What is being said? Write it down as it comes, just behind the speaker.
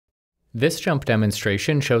This JMP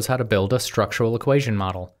demonstration shows how to build a structural equation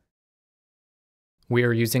model. We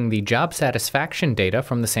are using the job satisfaction data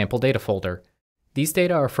from the sample data folder. These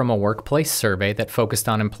data are from a workplace survey that focused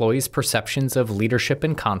on employees' perceptions of leadership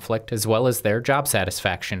and conflict as well as their job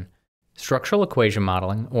satisfaction. Structural equation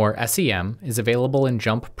modeling, or SEM, is available in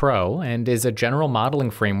JMP Pro and is a general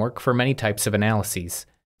modeling framework for many types of analyses.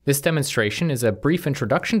 This demonstration is a brief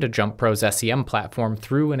introduction to JMP Pro's SEM platform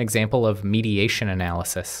through an example of mediation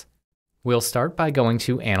analysis. We'll start by going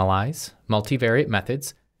to Analyze, Multivariate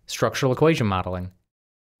Methods, Structural Equation Modeling.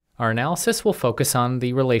 Our analysis will focus on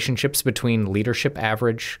the relationships between leadership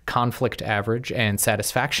average, conflict average, and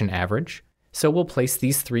satisfaction average, so we'll place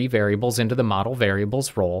these three variables into the model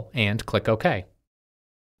variables role and click OK.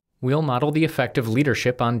 We'll model the effect of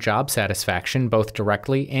leadership on job satisfaction both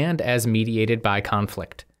directly and as mediated by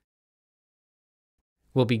conflict.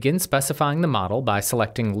 We'll begin specifying the model by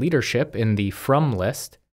selecting leadership in the From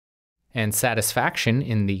list and satisfaction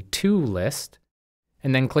in the To list,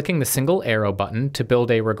 and then clicking the single arrow button to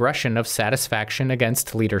build a regression of satisfaction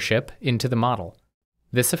against leadership into the model.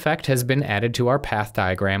 This effect has been added to our path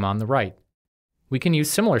diagram on the right. We can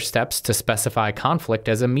use similar steps to specify conflict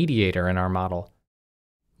as a mediator in our model.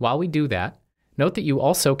 While we do that, note that you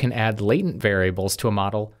also can add latent variables to a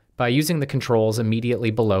model by using the controls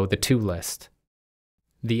immediately below the To list.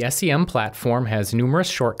 The SEM platform has numerous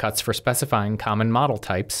shortcuts for specifying common model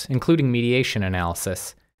types, including mediation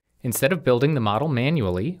analysis. Instead of building the model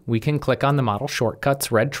manually, we can click on the Model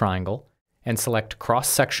Shortcuts red triangle and select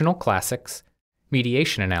Cross-Sectional Classics,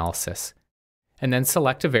 Mediation Analysis, and then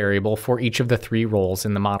select a variable for each of the three roles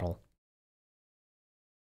in the model.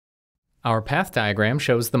 Our path diagram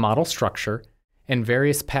shows the model structure, and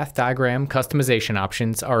various path diagram customization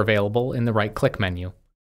options are available in the right-click menu.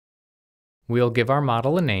 We'll give our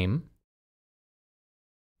model a name,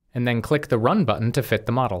 and then click the Run button to fit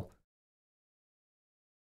the model.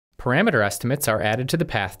 Parameter estimates are added to the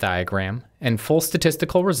path diagram, and full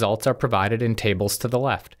statistical results are provided in tables to the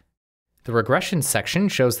left. The regression section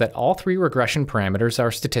shows that all three regression parameters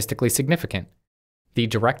are statistically significant. The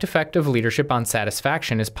direct effect of leadership on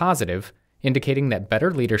satisfaction is positive, indicating that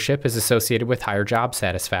better leadership is associated with higher job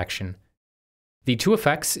satisfaction. The two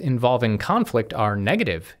effects involving conflict are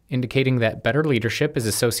negative, indicating that better leadership is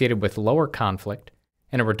associated with lower conflict,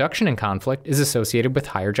 and a reduction in conflict is associated with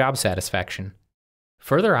higher job satisfaction.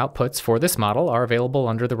 Further outputs for this model are available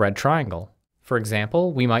under the red triangle. For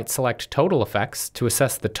example, we might select total effects to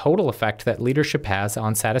assess the total effect that leadership has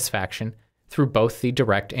on satisfaction through both the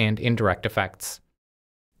direct and indirect effects.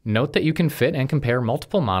 Note that you can fit and compare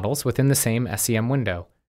multiple models within the same SEM window.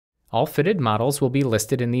 All fitted models will be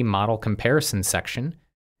listed in the Model Comparison section,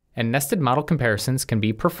 and nested model comparisons can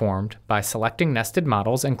be performed by selecting nested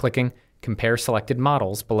models and clicking Compare Selected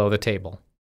Models below the table.